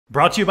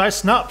Brought to you by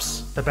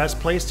Snupps, the best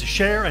place to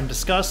share and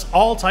discuss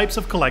all types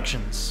of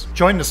collections.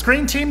 Join the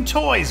Screen Team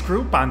Toys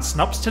group on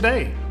Snupps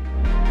today.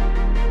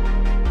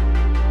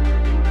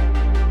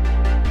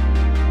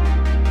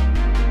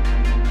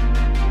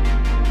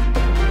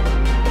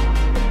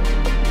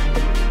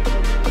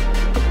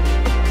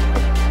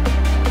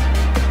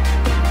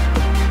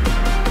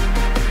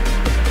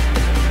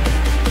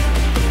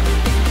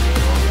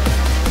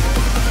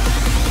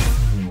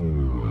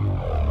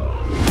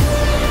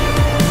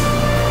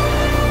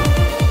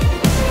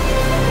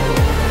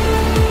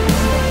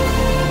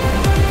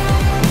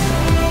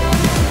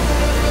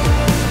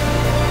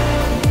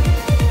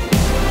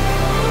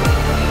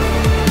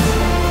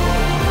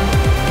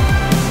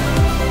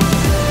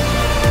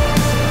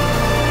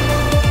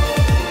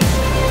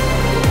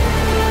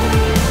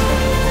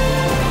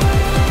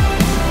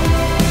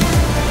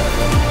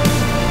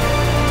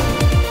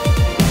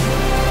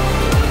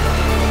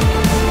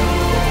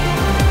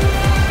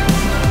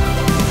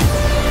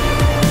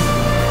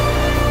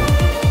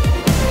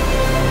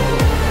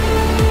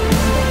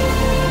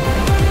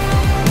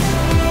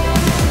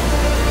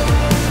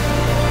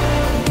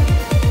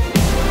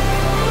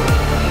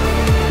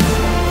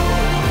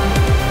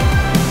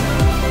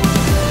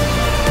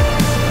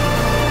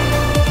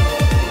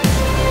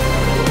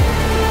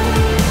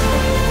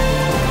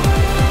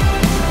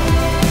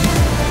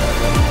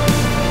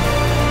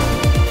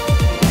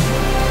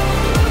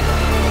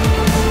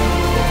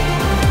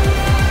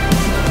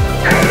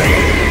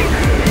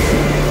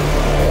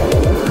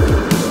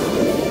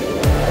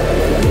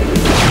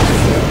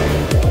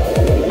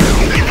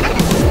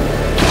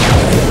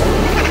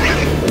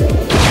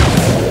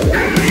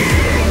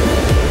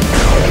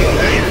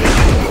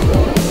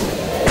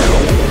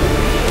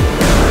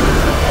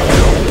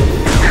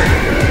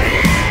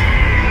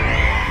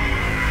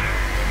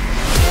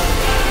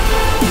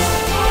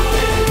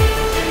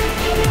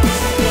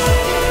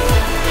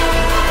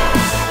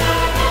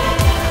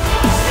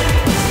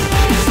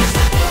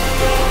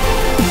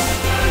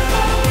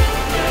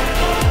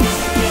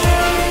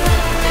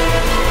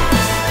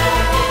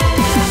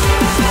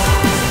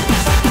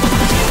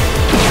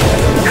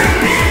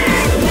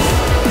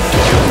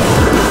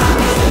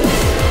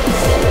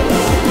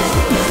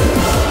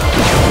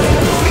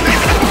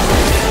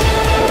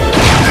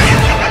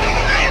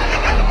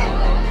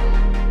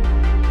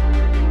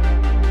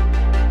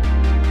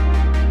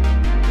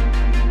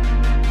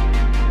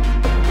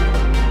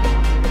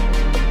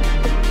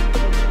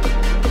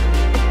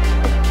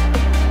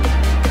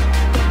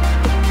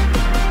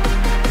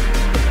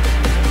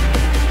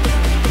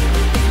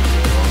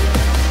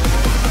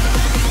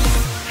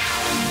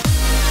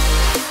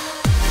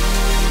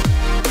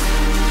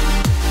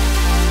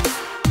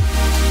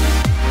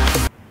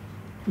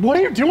 What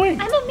are you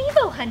doing? I'm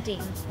Amiibo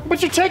hunting.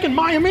 But you're taking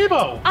my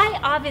Amiibo. I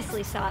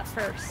obviously saw it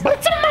first. But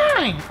it's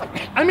mine.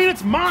 I mean,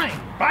 it's mine.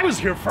 I was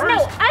here first.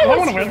 No, I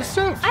want to wear the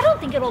suit. I don't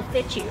think it'll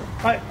fit you.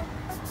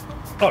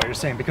 Oh, you're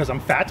saying because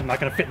I'm fat, I'm not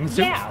going to fit in the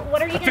suit? Yeah,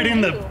 what are you going to do? Fit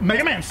in the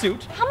Mega Man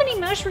suit. How many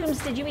mushrooms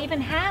did you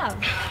even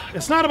have?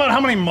 It's not about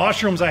how many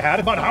mushrooms I had,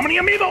 about how many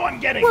Amiibo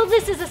I'm getting. Well,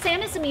 this is a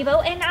Samus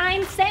Amiibo, and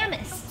I'm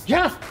Samus.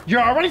 Yeah,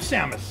 you're already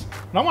Samus.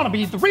 And I want to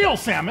be the real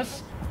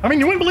Samus. I mean,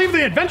 you wouldn't believe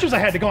the adventures I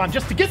had to go on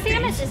just to get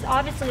Samus these. is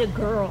obviously a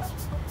girl.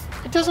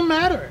 It doesn't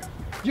matter.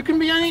 You can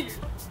be any...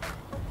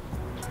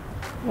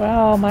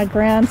 Wow, my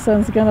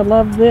grandson's gonna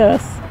love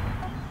this.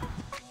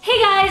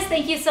 Hey guys,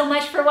 thank you so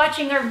much for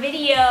watching our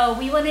video.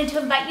 We wanted to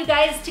invite you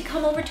guys to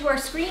come over to our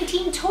Screen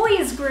Team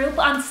Toys group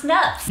on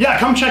Snupps. Yeah,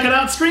 come check it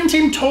out. Screen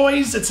Team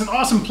Toys. It's an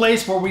awesome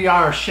place where we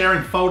are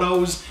sharing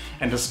photos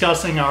and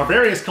discussing our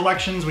various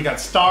collections. We got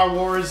Star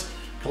Wars,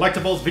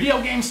 collectibles,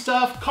 video game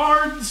stuff,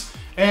 cards,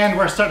 and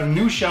we're starting a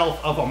new shelf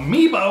of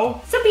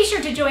Amiibo. So be sure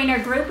to join our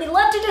group. We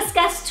love to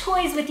discuss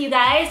toys with you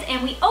guys,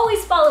 and we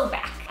always follow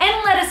back.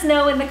 And let us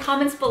know in the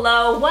comments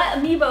below what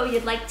Amiibo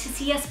you'd like to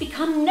see us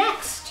become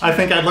next. I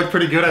think I'd look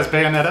pretty good as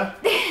Bayonetta.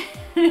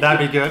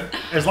 That'd be good.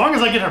 As long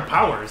as I get her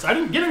powers. I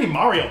didn't get any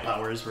Mario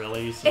powers,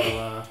 really,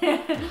 so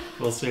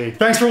we'll see.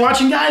 Thanks for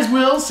watching, guys.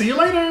 We'll see you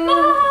later.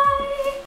 Bye.